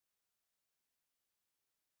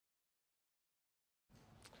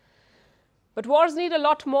But wars need a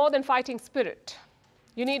lot more than fighting spirit.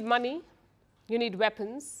 You need money, you need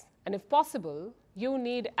weapons, and if possible, you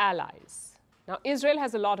need allies. Now, Israel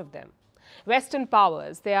has a lot of them. Western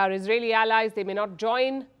powers, they are Israeli allies. They may not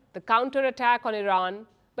join the counterattack on Iran,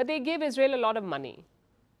 but they give Israel a lot of money.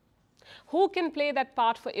 Who can play that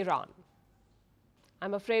part for Iran?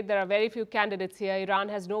 I'm afraid there are very few candidates here. Iran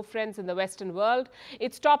has no friends in the Western world.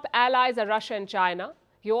 Its top allies are Russia and China.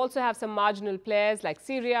 You also have some marginal players like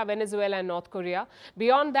Syria, Venezuela, and North Korea.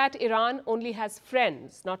 Beyond that, Iran only has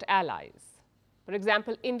friends, not allies. For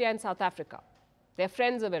example, India and South Africa. They're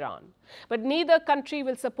friends of Iran. But neither country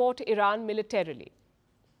will support Iran militarily.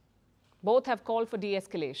 Both have called for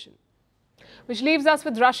de-escalation. Which leaves us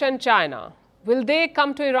with Russia and China. Will they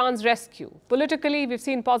come to Iran's rescue? Politically, we've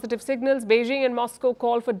seen positive signals. Beijing and Moscow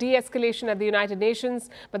called for de-escalation at the United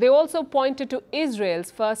Nations, but they also pointed to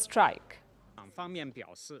Israel's first strike.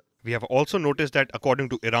 We have also noticed that, according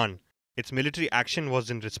to Iran, its military action was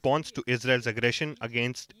in response to Israel's aggression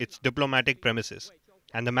against its diplomatic premises,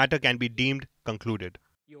 and the matter can be deemed concluded.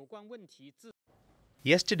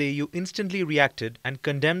 Yesterday, you instantly reacted and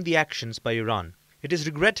condemned the actions by Iran. It is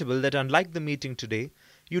regrettable that, unlike the meeting today,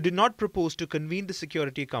 you did not propose to convene the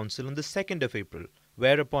Security Council on the 2nd of April,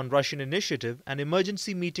 where, upon Russian initiative, an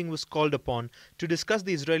emergency meeting was called upon to discuss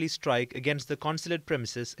the Israeli strike against the consulate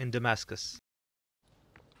premises in Damascus.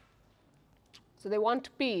 So they want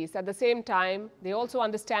peace. At the same time, they also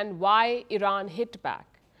understand why Iran hit back.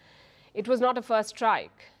 It was not a first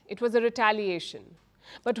strike. It was a retaliation.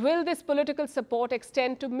 But will this political support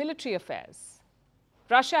extend to military affairs?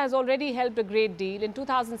 Russia has already helped a great deal. In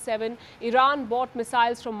 2007, Iran bought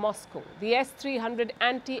missiles from Moscow, the S-300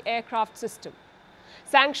 anti-aircraft system.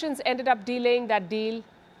 Sanctions ended up delaying that deal,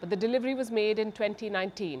 but the delivery was made in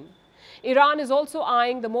 2019. Iran is also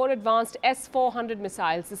eyeing the more advanced S-400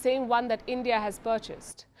 missiles, the same one that India has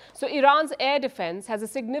purchased. So Iran's air defense has a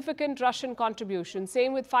significant Russian contribution,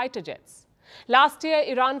 same with fighter jets. Last year,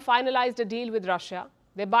 Iran finalized a deal with Russia.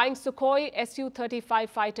 They're buying Sukhoi Su-35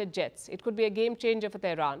 fighter jets. It could be a game changer for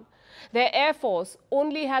Tehran. Their air force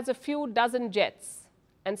only has a few dozen jets,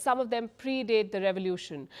 and some of them predate the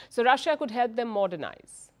revolution. So Russia could help them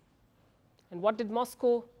modernize. And what did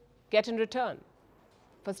Moscow get in return?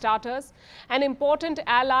 For starters, an important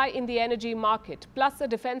ally in the energy market, plus a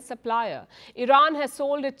defense supplier. Iran has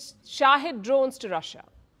sold its Shahid drones to Russia.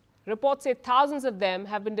 Reports say thousands of them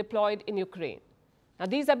have been deployed in Ukraine. Now,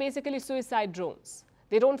 these are basically suicide drones.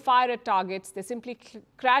 They don't fire at targets, they simply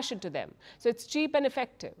crash into them. So it's cheap and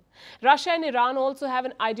effective. Russia and Iran also have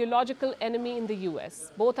an ideological enemy in the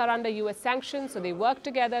US. Both are under US sanctions, so they work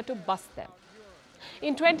together to bust them.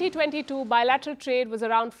 In 2022, bilateral trade was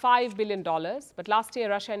around $5 billion, but last year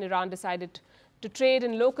Russia and Iran decided to trade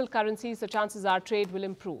in local currencies, so chances are trade will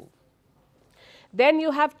improve. Then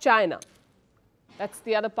you have China. That's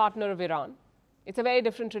the other partner of Iran. It's a very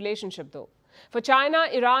different relationship though. For China,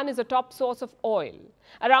 Iran is a top source of oil.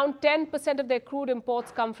 Around 10% of their crude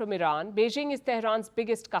imports come from Iran. Beijing is Tehran's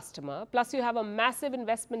biggest customer. Plus, you have a massive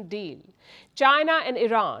investment deal. China and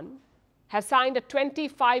Iran have signed a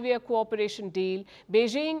 25-year cooperation deal.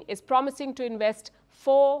 Beijing is promising to invest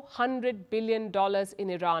 $400 billion in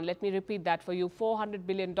Iran. Let me repeat that for you, $400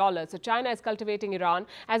 billion. So China is cultivating Iran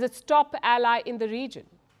as its top ally in the region.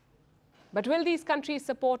 But will these countries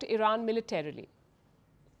support Iran militarily?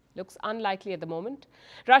 Looks unlikely at the moment.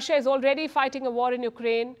 Russia is already fighting a war in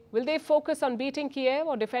Ukraine. Will they focus on beating Kiev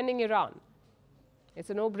or defending Iran? It's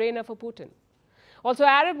a no-brainer for Putin. Also,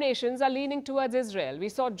 Arab nations are leaning towards Israel. We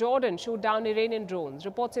saw Jordan shoot down Iranian drones.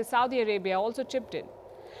 Reports say Saudi Arabia also chipped in.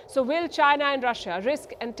 So will China and Russia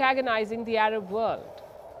risk antagonizing the Arab world?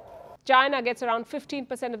 China gets around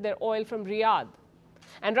 15% of their oil from Riyadh.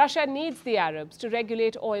 And Russia needs the Arabs to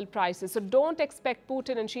regulate oil prices. So don't expect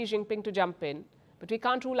Putin and Xi Jinping to jump in. But we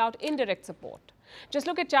can't rule out indirect support. Just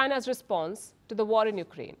look at China's response to the war in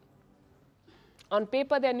Ukraine. On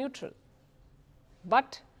paper, they're neutral.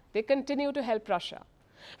 But they continue to help Russia,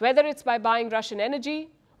 whether it's by buying Russian energy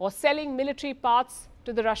or selling military parts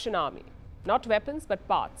to the Russian army. Not weapons, but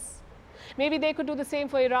parts. Maybe they could do the same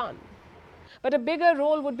for Iran. But a bigger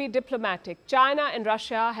role would be diplomatic. China and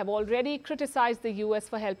Russia have already criticized the US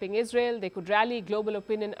for helping Israel. They could rally global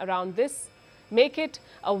opinion around this, make it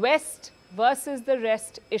a West versus the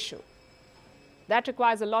rest issue. That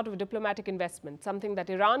requires a lot of diplomatic investment, something that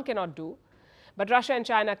Iran cannot do, but Russia and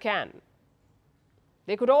China can.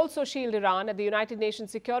 They could also shield Iran at the United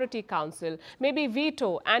Nations Security Council, maybe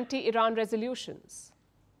veto anti-Iran resolutions.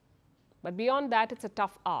 But beyond that, it's a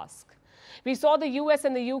tough ask. We saw the US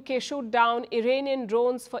and the UK shoot down Iranian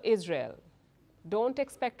drones for Israel. Don't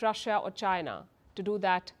expect Russia or China to do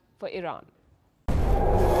that for Iran.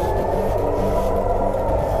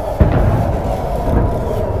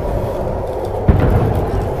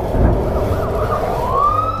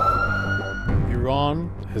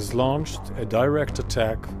 has launched a direct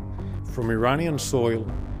attack from Iranian soil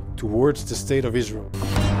towards the State of Israel.